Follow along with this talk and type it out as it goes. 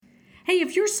Hey,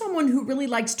 if you're someone who really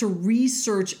likes to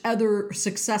research other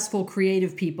successful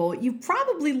creative people, you've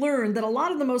probably learned that a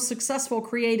lot of the most successful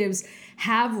creatives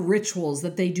have rituals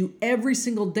that they do every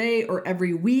single day or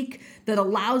every week that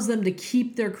allows them to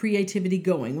keep their creativity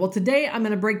going. Well, today I'm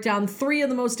going to break down 3 of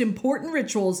the most important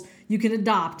rituals you can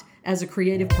adopt as a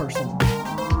creative person.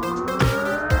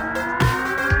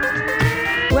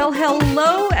 Well,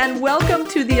 hello and welcome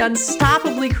to the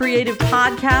Unstoppably Creative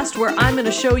podcast, where I'm going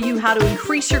to show you how to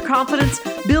increase your confidence,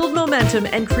 build momentum,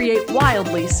 and create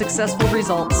wildly successful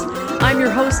results. I'm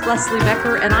your host, Leslie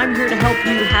Becker, and I'm here to help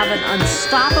you have an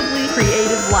unstoppably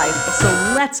creative life. So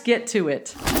let's get to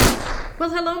it. Well,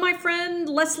 hello, my friend.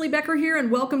 Leslie Becker here, and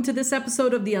welcome to this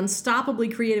episode of the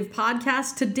Unstoppably Creative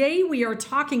podcast. Today, we are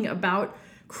talking about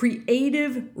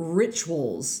creative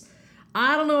rituals.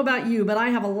 I don't know about you, but I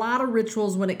have a lot of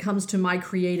rituals when it comes to my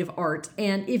creative art.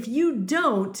 And if you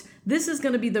don't, this is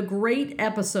going to be the great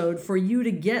episode for you to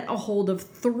get a hold of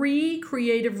 3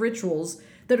 creative rituals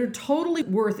that are totally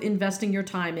worth investing your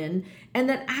time in and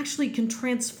that actually can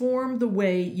transform the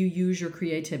way you use your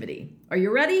creativity. Are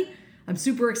you ready? I'm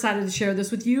super excited to share this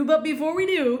with you, but before we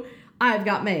do, I've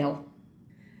got mail.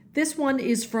 This one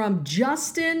is from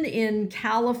Justin in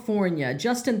California.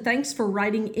 Justin, thanks for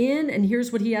writing in, and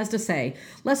here's what he has to say.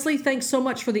 Leslie, thanks so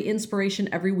much for the inspiration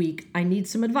every week. I need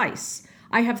some advice.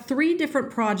 I have 3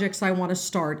 different projects I want to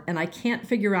start, and I can't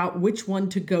figure out which one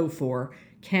to go for.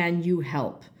 Can you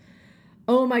help?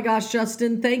 Oh my gosh,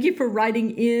 Justin, thank you for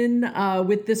writing in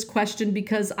with this question,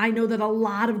 because I know that a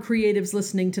lot of creatives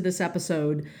listening to this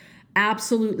episode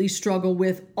absolutely struggle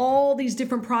with all these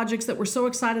different projects that we're so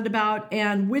excited about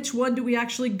and which one do we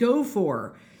actually go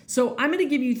for. So I'm going to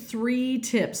give you 3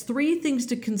 tips, 3 things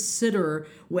to consider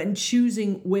when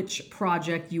choosing which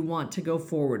project you want to go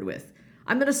forward with.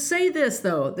 I'm going to say this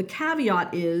though, the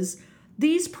caveat is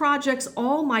these projects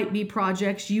all might be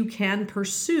projects you can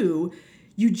pursue.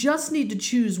 You just need to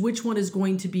choose which one is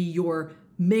going to be your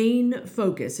main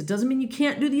focus. It doesn't mean you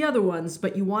can't do the other ones,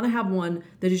 but you want to have one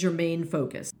that is your main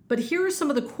focus. But here are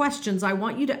some of the questions I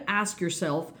want you to ask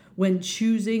yourself when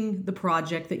choosing the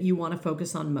project that you want to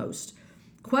focus on most.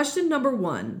 Question number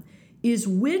 1 is,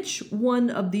 which one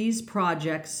of these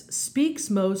projects speaks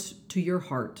most to your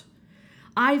heart?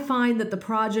 I find that the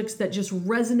projects that just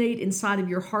resonate inside of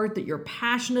your heart, that you're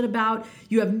passionate about,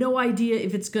 you have no idea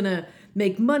if it's going to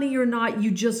make money or not,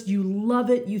 you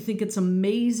love it, you think it's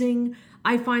amazing.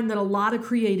 I find that a lot of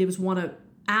creatives want to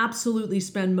absolutely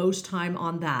spend most time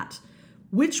on that.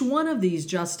 Which one of these,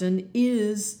 Justin,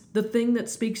 is the thing that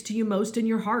speaks to you most in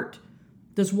your heart?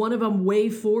 Does one of them weigh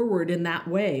forward in that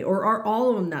way, or are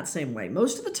all of them that same way?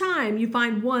 Most of the time, you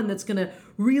find one that's going to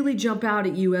really jump out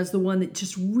at you as the one that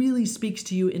just really speaks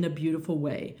to you in a beautiful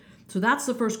way. So that's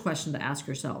the first question to ask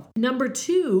yourself. Number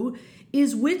 2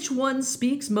 is, which one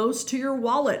speaks most to your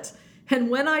wallet? And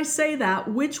when I say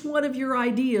that, which one of your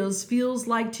ideas feels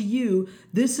like to you,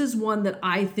 this is one that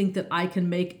I think that I can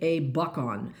make a buck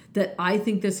on, that I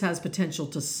think this has potential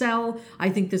to sell. I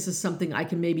think this is something I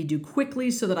can maybe do quickly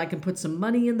so that I can put some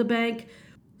money in the bank.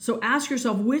 So ask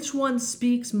yourself, which one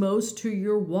speaks most to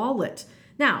your wallet?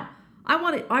 Now, I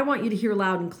want you to hear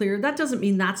loud and clear. That doesn't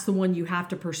mean that's the one you have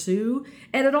to pursue.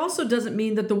 And it also doesn't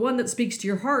mean that the one that speaks to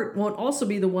your heart won't also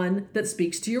be the one that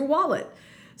speaks to your wallet.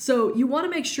 So you want to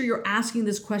make sure you're asking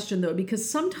this question though, because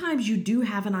sometimes you do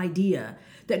have an idea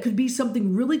that could be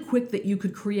something really quick that you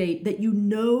could create that you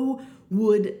know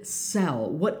would sell,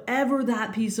 whatever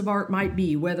that piece of art might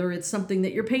be, whether it's something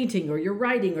that you're painting or you're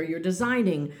writing or you're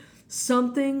designing,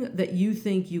 something that you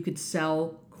think you could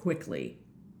sell quickly.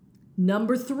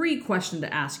 Number 3 question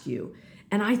to ask you,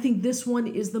 and I think this one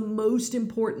is the most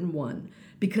important one,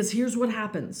 because here's what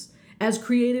happens. As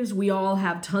creatives, we all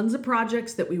have tons of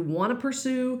projects that we want to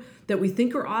pursue, that we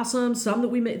think are awesome, some that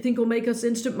we think will make us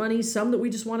instant money, some that we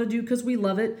just want to do because we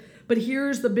love it. But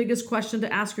here's the biggest question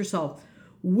to ask yourself.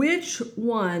 Which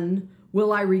one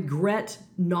will I regret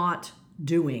not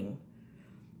doing?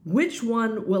 Which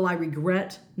one will I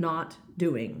regret not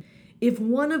doing? If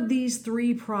one of these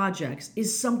 3 projects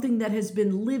is something that has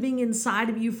been living inside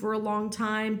of you for a long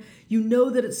time, you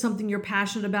know that it's something you're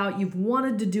passionate about, you've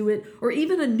wanted to do it, or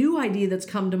even a new idea that's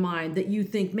come to mind that you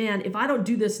think, man, if I don't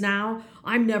do this now,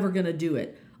 I'm never going to do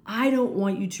it. I don't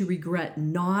want you to regret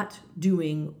not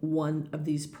doing one of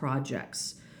these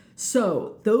projects.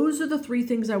 So those are the 3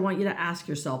 things I want you to ask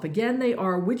yourself. Again, they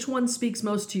are, which one speaks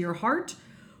most to your heart?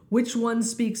 Which one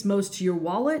speaks most to your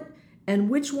wallet?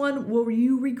 And which one will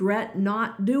you regret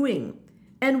not doing?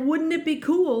 And wouldn't it be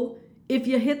cool if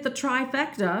you hit the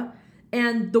trifecta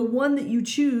and the one that you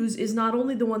choose is not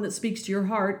only the one that speaks to your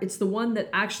heart, it's the one that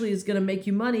actually is going to make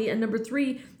you money. And number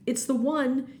 3, it's the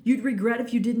one you'd regret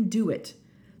if you didn't do it.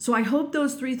 So I hope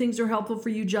those 3 things are helpful for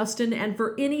you, Justin. And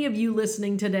for any of you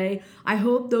listening today, I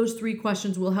hope those 3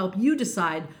 questions will help you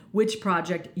decide which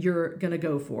project you're going to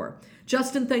go for.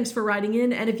 Justin, thanks for writing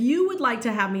in. And if you would like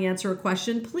to have me answer a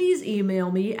question, please email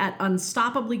me at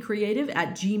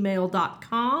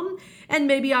unstoppablycreative@gmail.com. And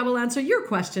maybe I will answer your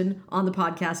question on the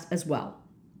podcast as well.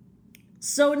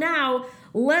 So now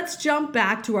let's jump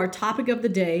back to our topic of the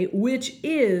day, which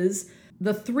is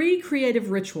the 3 creative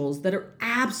rituals that are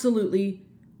absolutely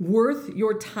worth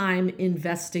your time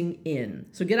investing in.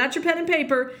 So get out your pen and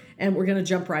paper and we're going to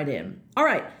jump right in. All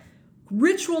right.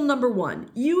 Ritual number 1.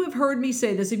 You have heard me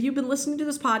say this. If you've been listening to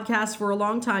this podcast for a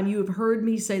long time, you have heard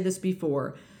me say this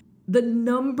before. The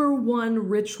number 1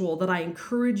 ritual that I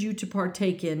encourage you to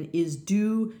partake in is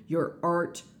do your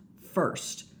art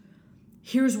first.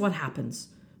 Here's what happens.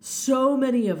 So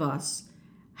many of us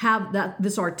have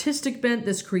this artistic bent,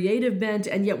 this creative bent,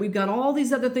 and yet we've got all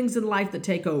these other things in life that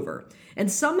take over.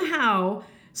 And somehow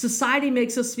society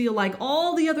makes us feel like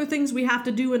all the other things we have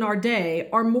to do in our day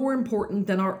are more important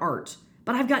than our art.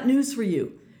 But I've got news for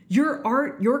you. Your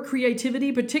art, your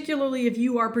creativity, particularly if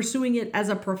you are pursuing it as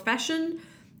a profession,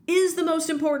 is the most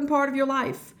important part of your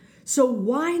life. So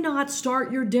why not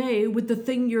start your day with the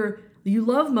thing you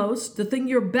love most, the thing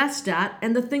you're best at,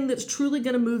 and the thing that's truly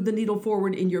going to move the needle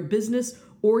forward in your business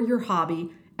or your hobby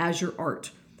as your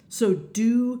art. So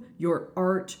do your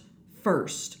art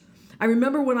first. I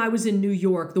remember when I was in New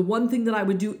York, the one thing that I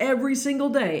would do every single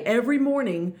day, every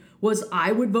morning, was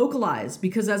I would vocalize,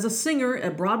 because as a singer, a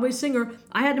Broadway singer,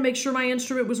 I had to make sure my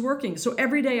instrument was working. So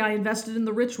every day I invested in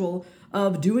the ritual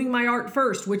of doing my art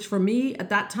first, which for me at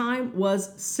that time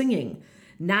was singing.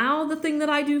 Now the thing that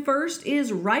I do first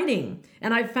is writing.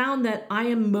 And I found that I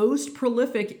am most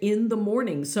prolific in the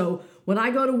morning. So when I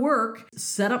go to work,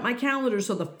 set up my calendar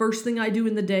so the first thing I do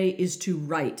in the day is to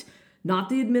write. Not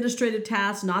the administrative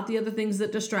tasks, not the other things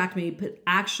that distract me, but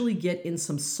actually get in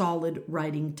some solid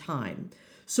writing time.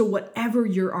 So whatever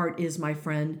your art is, my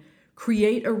friend,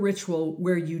 create a ritual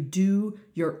where you do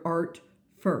your art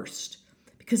first.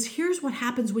 Because here's what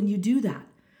happens when you do that.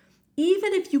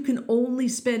 Even if you can only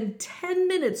spend 10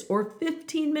 minutes or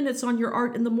 15 minutes on your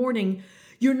art in the morning,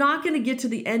 you're not going to get to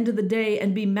the end of the day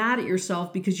and be mad at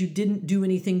yourself because you didn't do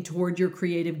anything toward your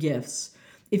creative gifts.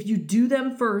 If you do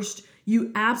them first,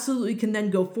 you absolutely can then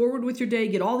go forward with your day,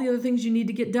 get all the other things you need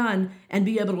to get done, and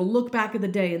be able to look back at the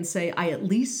day and say, I at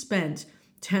least spent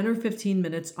 10 or 15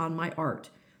 minutes on my art.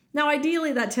 Now,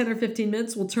 ideally, that 10 or 15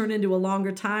 minutes will turn into a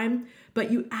longer time,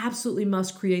 but you absolutely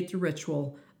must create the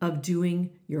ritual of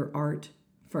doing your art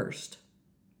first.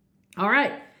 All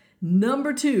right,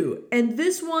 number 2. And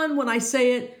this one, when I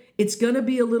say it, it's going to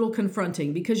be a little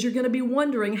confronting because you're going to be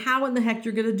wondering how in the heck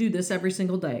you're going to do this every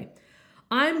single day.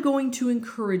 I'm going to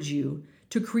encourage you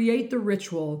to create the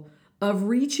ritual of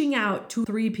reaching out to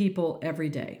 3 people every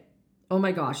day. Oh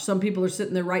my gosh, some people are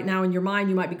sitting there right now in your mind.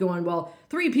 You might be going, well,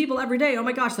 3 people every day. Oh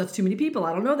my gosh, that's too many people.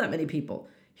 I don't know that many people.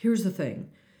 Here's the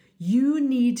thing. You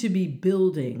need to be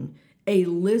building a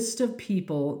list of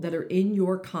people that are in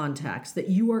your contacts that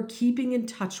you are keeping in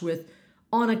touch with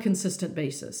on a consistent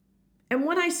basis. And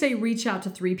when I say reach out to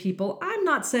 3 people, I'm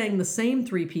not saying the same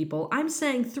 3 people. I'm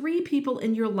saying 3 people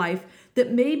in your life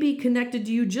that may be connected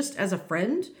to you just as a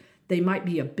friend. They might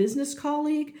be a business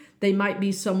colleague. They might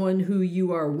be someone who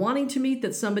you are wanting to meet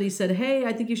that somebody said, hey,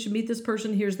 I think you should meet this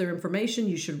person. Here's their information.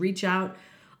 You should reach out.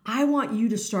 I want you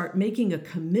to start making a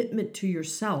commitment to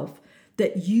yourself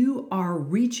that you are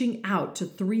reaching out to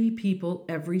 3 people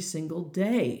every single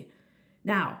day.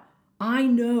 Now, I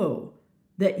know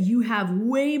that you have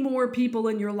way more people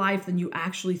in your life than you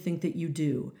actually think that you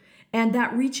do. And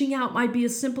that reaching out might be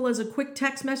as simple as a quick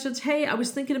text message. Hey, I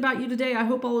was thinking about you today. I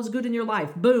hope all is good in your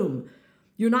life. Boom.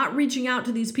 You're not reaching out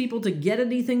to these people to get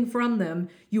anything from them.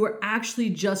 You are actually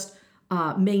just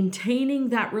maintaining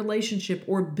that relationship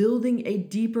or building a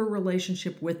deeper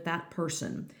relationship with that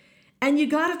person. And you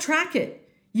got to track it.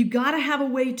 You got to have a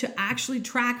way to actually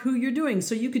track who you're doing.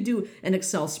 So you could do an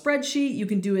Excel spreadsheet. You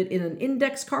can do it in an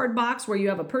index card box where you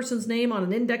have a person's name on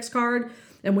an index card.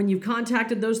 And when you've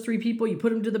contacted those 3 people, you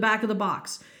put them to the back of the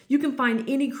box. You can find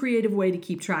any creative way to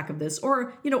keep track of this,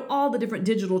 or, all the different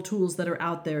digital tools that are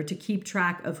out there to keep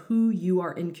track of who you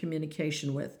are in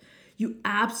communication with. You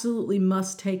absolutely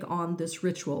must take on this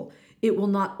ritual. It will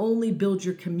not only build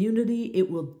your community, it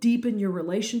will deepen your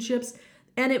relationships,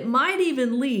 and it might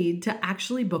even lead to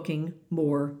actually booking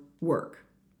more work.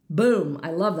 Boom,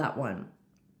 I love that one.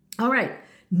 All right,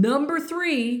 number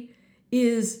 3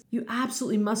 is you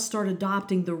absolutely must start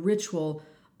adopting the ritual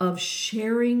of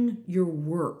sharing your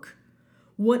work.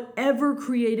 whatever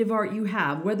creative art you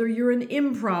have, whether you're an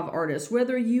improv artist,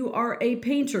 whether you are a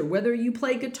painter, whether you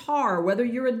play guitar, whether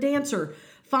you're a dancer,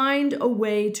 find a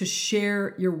way to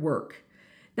share your work.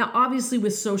 Now, obviously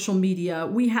with social media,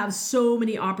 we have so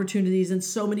many opportunities and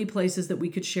so many places that we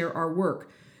could share our work.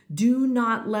 Do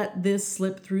not let this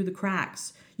slip through the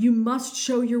cracks. You must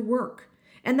show your work.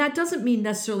 And that doesn't mean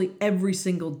necessarily every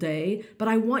single day, but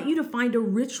I want you to find a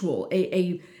ritual,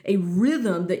 a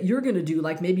rhythm that you're going to do.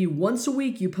 Like maybe once a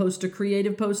week you post a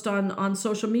creative post on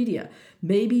social media.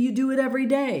 Maybe you do it every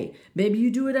day. Maybe you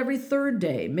do it every third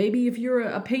day. Maybe if you're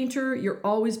a painter, you're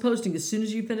always posting. As soon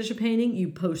as you finish a painting, you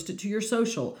post it to your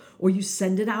social, or you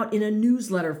send it out in a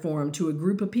newsletter form to a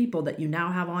group of people that you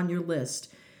now have on your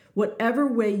list. Whatever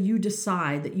way you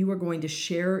decide that you are going to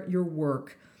share your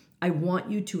work, I want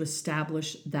you to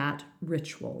establish that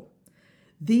ritual.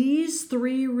 These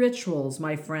 3 rituals,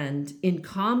 my friend, in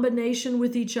combination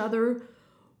with each other,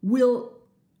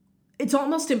 it's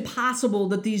almost impossible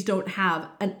that these don't have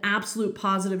an absolute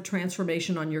positive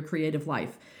transformation on your creative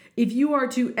life. If you are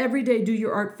to every day do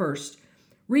your art first,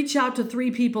 reach out to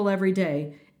 3 people every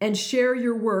day and share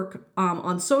your work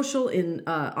on social,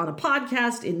 on a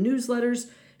podcast, in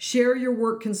newsletters, share your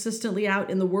work consistently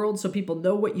out in the world so people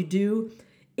know what you do.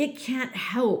 It can't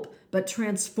help but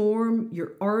transform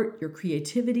your art, your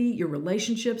creativity, your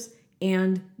relationships,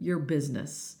 and your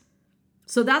business.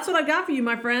 So that's what I've got for you,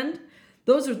 my friend.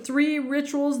 Those are 3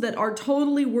 rituals that are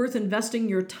totally worth investing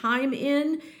your time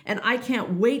in, and I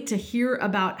can't wait to hear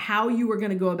about how you are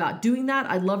going to go about doing that.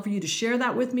 I'd love for you to share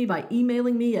that with me by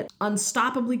emailing me at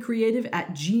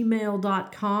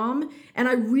unstoppablycreative@gmail.com, and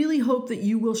I really hope that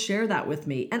you will share that with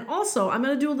me. And also, I'm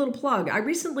going to do a little plug. I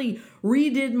recently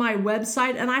redid my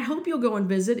website, and I hope you'll go and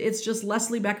visit. It's just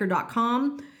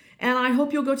lesliebecker.com. And I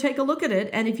hope you'll go take a look at it.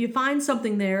 And if you find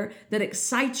something there that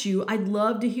excites you, I'd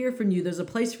love to hear from you. There's a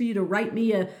place for you to write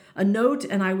me a note,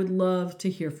 and I would love to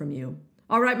hear from you.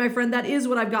 All right, my friend, that is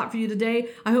what I've got for you today.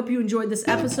 I hope you enjoyed this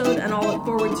episode, and I'll look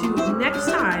forward to next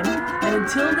time. And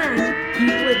until then, keep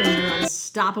living your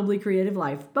unstoppably creative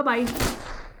life. Bye-bye.